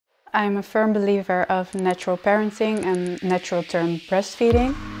I'm a firm believer of natural parenting and natural term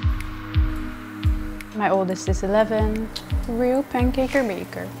breastfeeding. My oldest is 11. Real pancaker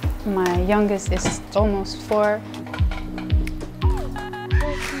maker. My youngest is almost 4.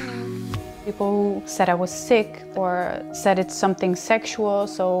 People who said I was sick or said it's something sexual,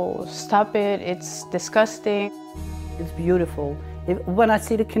 so stop it, it's disgusting. It's beautiful. When I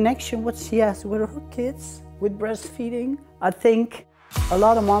see the connection what she has with her kids, with breastfeeding, I think a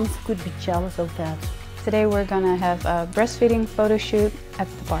lot of moms could be jealous of that. Today we're gonna have a breastfeeding photo shoot at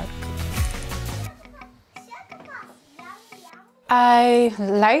the park. I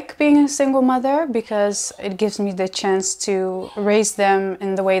like being a single mother because it gives me the chance to raise them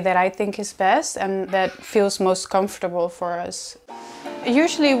in the way that I think is best and that feels most comfortable for us.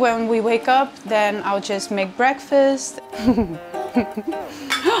 Usually when we wake up, then I'll just make breakfast.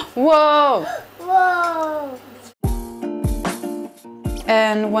 Whoa! Whoa!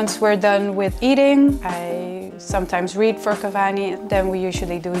 And once we're done with eating, I sometimes read for Cavani. Then we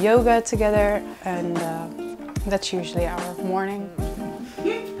usually do yoga together, and that's usually our morning.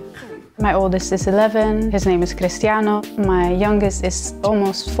 My oldest is 11, his name is Cristiano. My youngest is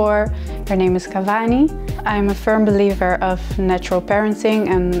almost 4, her name is Cavani. I'm a firm believer of natural parenting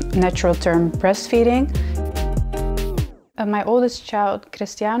and natural term breastfeeding. My oldest child,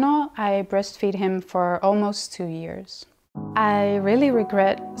 Cristiano, I breastfeed him for almost 2 years. I really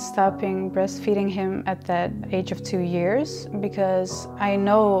regret stopping breastfeeding him at that age of 2 years because I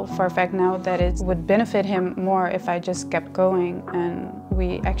know for a fact now that it would benefit him more if I just kept going, and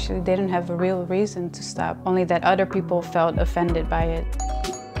we actually didn't have a real reason to stop, only that other people felt offended by it.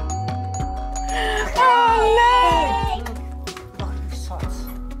 Oh,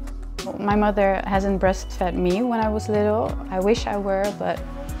 no! My mother hasn't breastfed me when I was little. I wish I were, but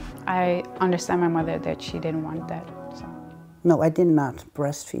I understand my mother that she didn't want that. No, I did not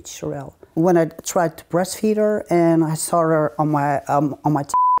breastfeed Cherrelle. When I tried to breastfeed her and I saw her on my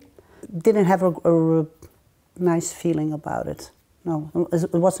didn't have a nice feeling about it. No,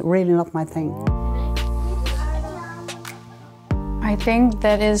 it was really not my thing. I think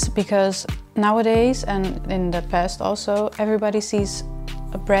that is because nowadays, and in the past also, everybody sees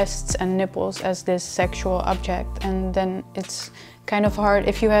breasts and nipples as this sexual object, and then it's kind of hard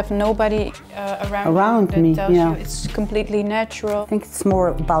if you have nobody around you that tells you it's completely natural. I think it's more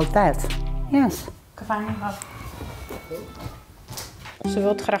about that. Yes. Ze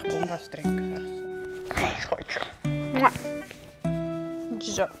wil graag bomba's drinken.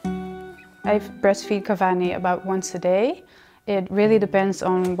 Zo. I breastfeed Cavani about once a day. It really depends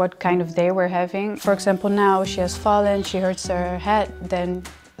on what kind of day we're having. For example, now she has fallen, she hurts her head, then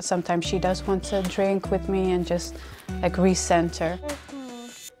sometimes she does want to drink with me and just like recenter.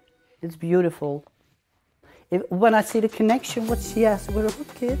 It's beautiful. When I see the connection what she has with her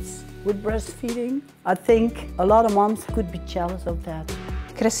kids, with breastfeeding, I think a lot of moms could be jealous of that.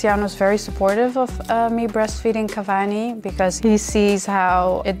 Cristiano is very supportive of me breastfeeding Cavani because he sees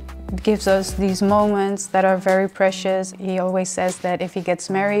how it gives us these moments that are very precious. He always says that if he gets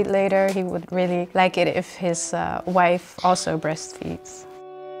married later, he would really like it if his wife also breastfeeds.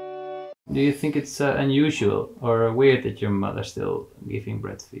 Do you think it's unusual or weird that your mother's still giving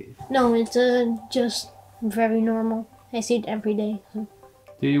breastfeed? No, it's just very normal. I see it every day.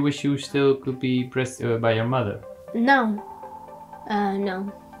 Do you wish you still could be breastfed by your mother? No.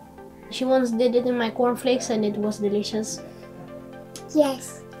 No. She once did it in my cornflakes and it was delicious.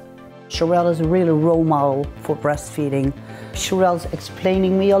 Yes. Cherrelle is a really role model for breastfeeding. Cherrelle's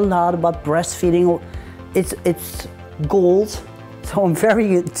explaining me a lot about breastfeeding. It's gold, so I'm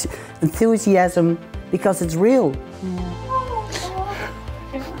very enthusiastic because it's real.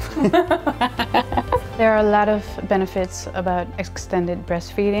 There are a lot of benefits about extended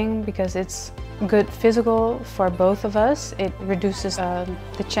breastfeeding because it's good physical for both of us. It reduces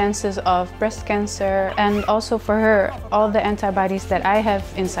the chances of breast cancer, and also for her, all the antibodies that I have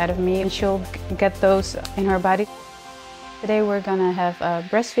inside of me, and she'll get those in her body. Today we're gonna have a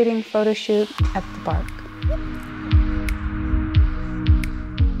breastfeeding photo shoot at the park.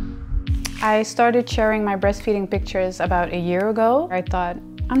 I started sharing my breastfeeding pictures about a year ago. I thought,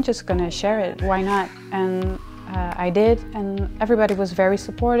 I'm just gonna share it, why not? And I did, and everybody was very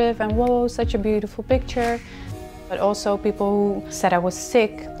supportive, and whoa, such a beautiful picture. But also people who said I was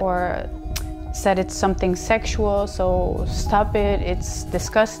sick or said it's something sexual, so stop it, it's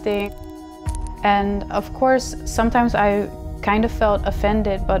disgusting. And of course, sometimes I kind of felt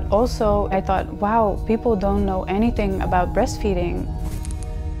offended, but also I thought, wow, people don't know anything about breastfeeding.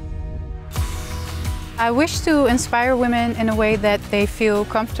 I wish to inspire women in a way that they feel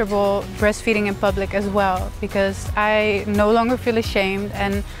comfortable breastfeeding in public as well, because I no longer feel ashamed,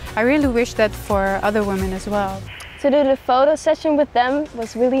 and I really wish that for other women as well. To do the photo session with them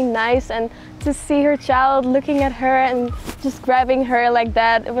was really nice, and to see her child looking at her and just grabbing her like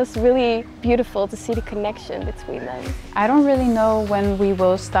that, it was really beautiful to see the connection between them. I don't really know when we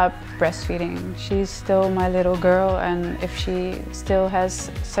will stop breastfeeding. She's still my little girl, and if she still has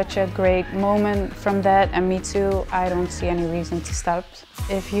such a great moment from that, and me too, I don't see any reason to stop.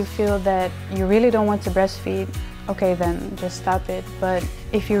 If you feel that you really don't want to breastfeed, okay, then just stop it. But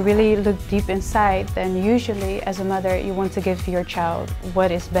if you really look deep inside, then usually as a mother you want to give your child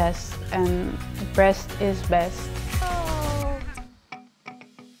what is best, and breast is best.